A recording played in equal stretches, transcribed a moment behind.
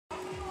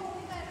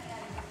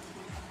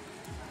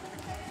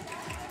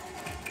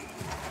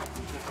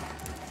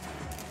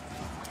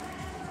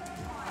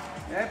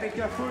Yeah, be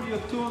careful, you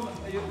turn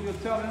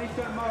a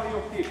little more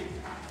your hip.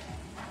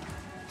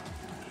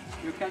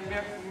 You can be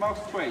more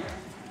straight.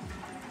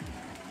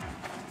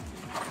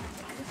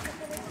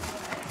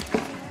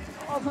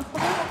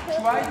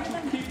 Try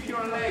to keep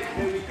your leg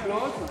very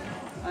close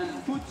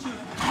and put your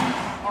feet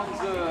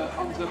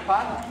on the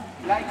pad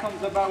like on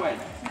the barrel.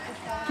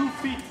 2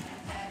 feet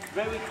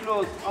very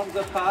close on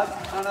the pad,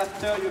 and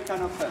after you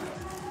can open.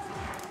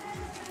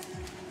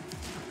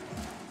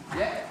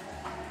 Yeah,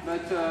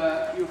 but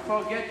you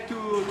forget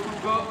to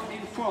go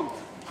in front.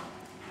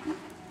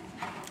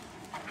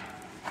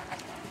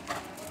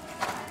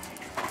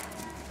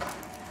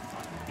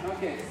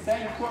 Okay,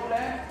 same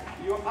problem.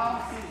 Your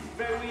arms is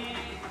very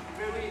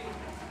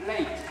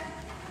late.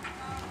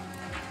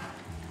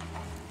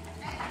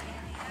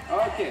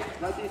 Okay,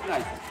 that is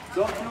nice.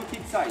 Don't look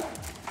inside,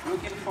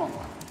 look in front.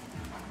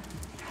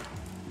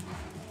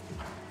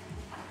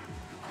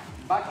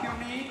 Back your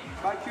knee,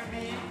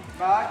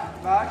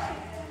 back.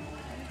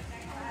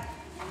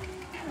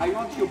 I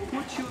want you to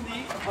put your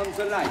knee on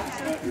the line.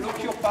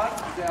 Look your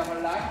pads, they have a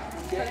line.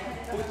 Okay,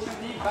 put your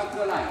knee back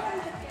the line.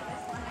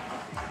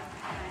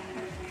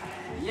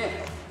 Yeah,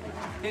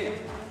 here.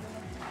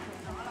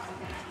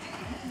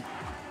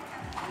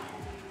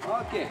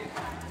 Okay,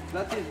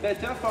 that is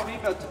better for me,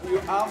 but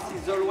your arms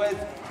is always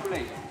too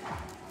late.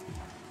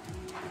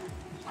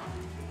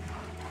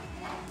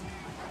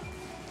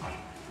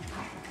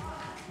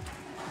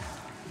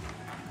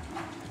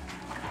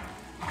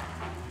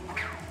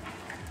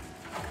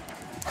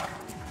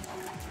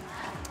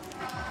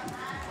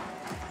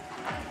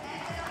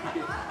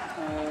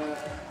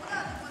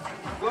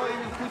 Go in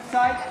the foot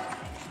side,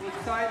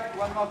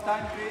 one more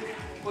time please,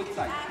 foot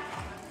side.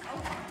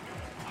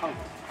 Out,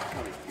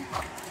 sorry.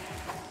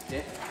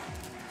 Okay.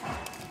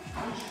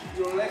 Push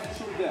your left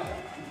shoulder.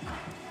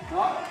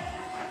 No,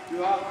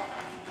 you are,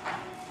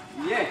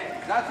 yeah,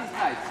 that is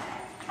nice.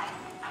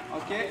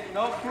 Okay,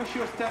 now push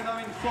your sternum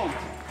in front.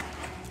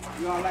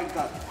 You are like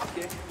that,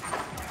 okay?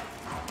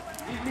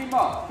 Give me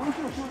more, push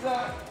your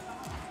shoulder.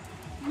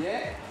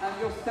 Yeah, and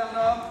your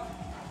sternum.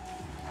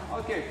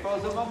 Okay, for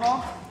the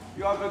moment,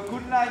 you have a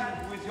good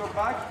line with your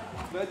back,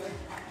 but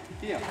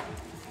here.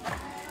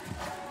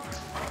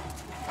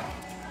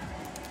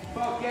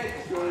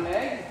 Forget your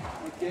leg,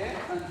 okay,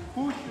 and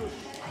push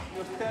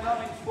your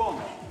sternum in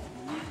front.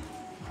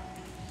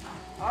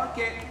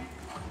 Okay,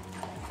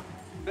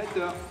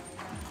 better.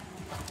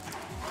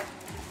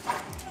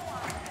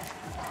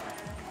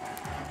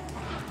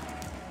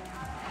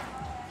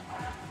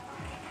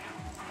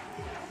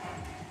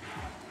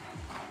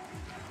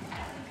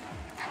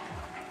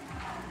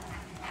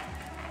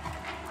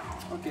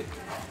 Okay,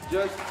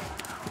 just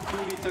 2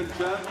 little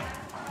jumps,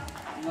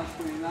 not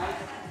very nice.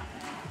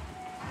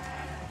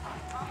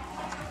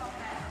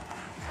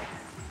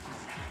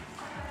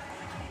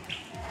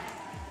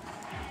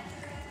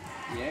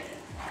 Yeah.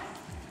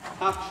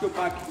 Arch your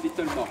back a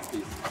little more,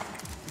 please.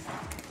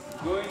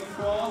 Go in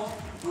front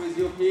with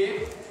your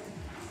hip.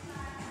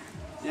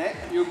 Yeah,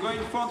 you go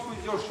in front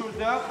with your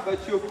shoulder,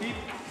 but your hip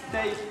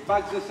stays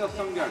back the third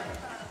angle.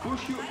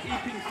 Push your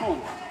hip in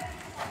front.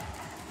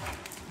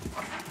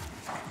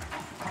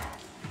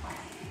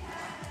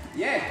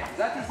 Yeah,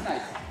 that is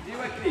nice.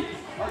 Directly.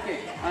 Okay,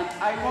 and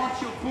I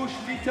want you to push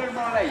little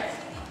more late.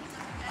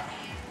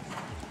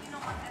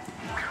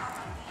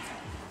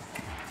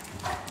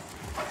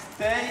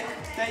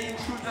 Stay in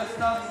shoulder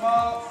stand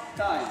more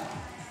time.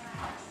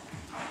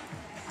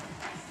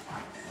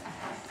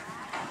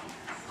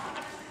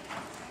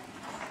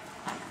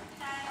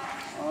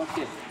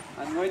 Okay,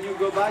 and when you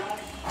go back,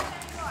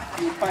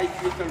 you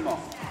fight little more.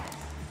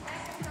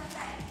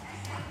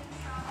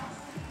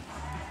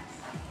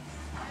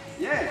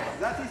 Yeah,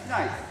 that is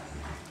nice.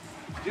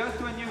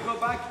 Just when you go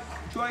back,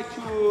 try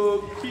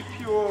to keep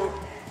your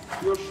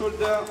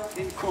shoulder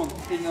in front,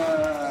 in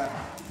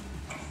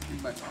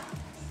back.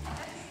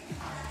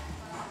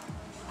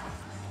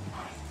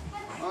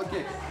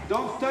 Okay,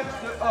 don't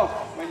touch the off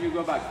when you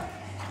go back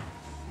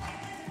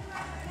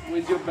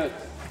with your butt.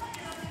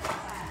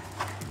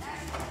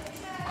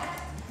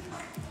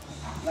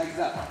 Like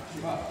that.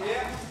 You are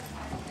here,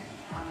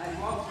 and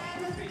I want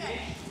to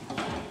finish.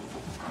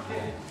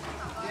 Okay.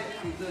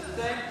 It's the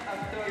same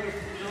after your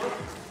scissors.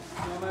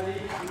 Normally,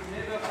 you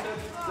never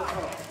touch the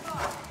off.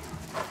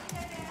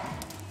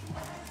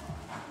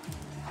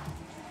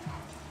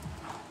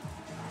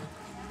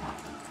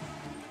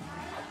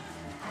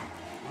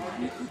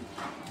 Okay.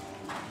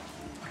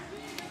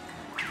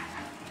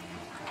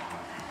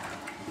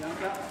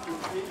 Blanka, your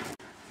feet.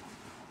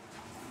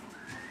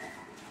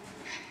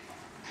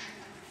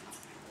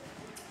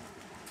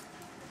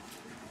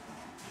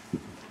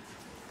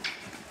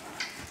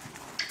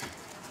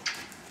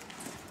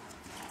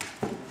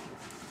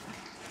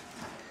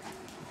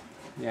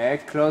 Yeah,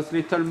 close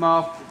little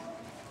more.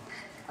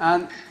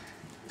 And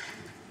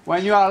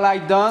when you are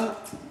like done,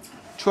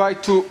 try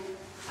to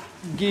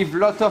give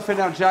lot of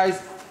energy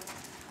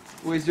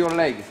with your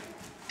leg.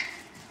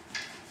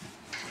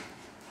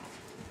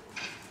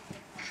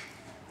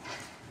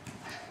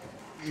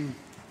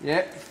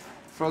 Yeah,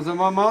 for the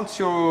moment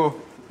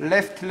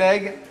left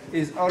leg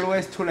is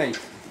always too late.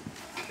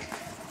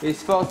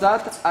 It's for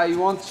that I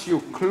want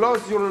you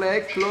close your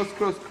leg,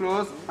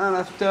 close, and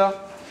after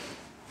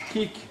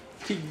kick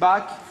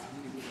back.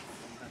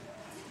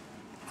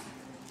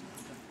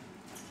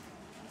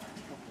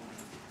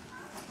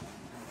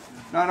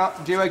 No,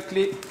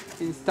 directly,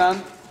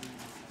 instant.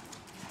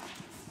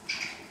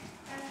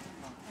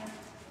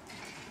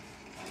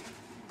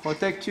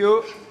 Protect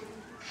you.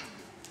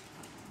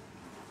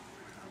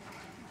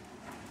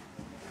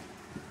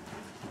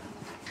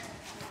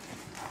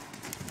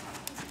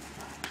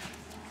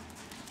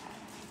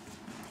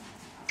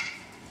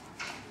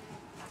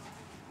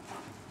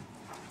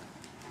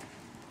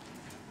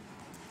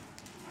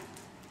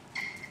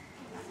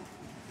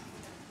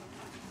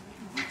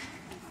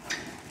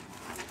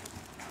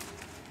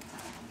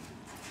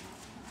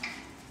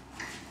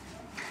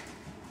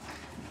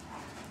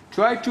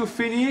 Try to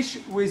finish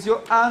with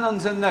your hand on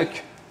the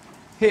neck.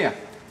 Here.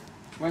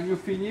 When you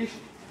finish,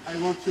 I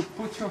want you to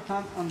put your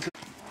hand on the...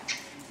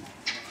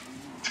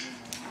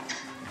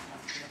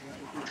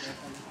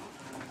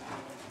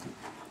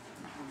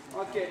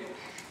 Okay.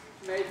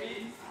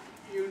 Maybe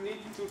you need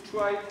to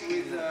try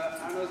with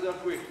another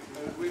grip.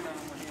 A grip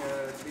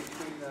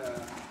between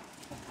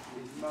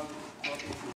his mouth.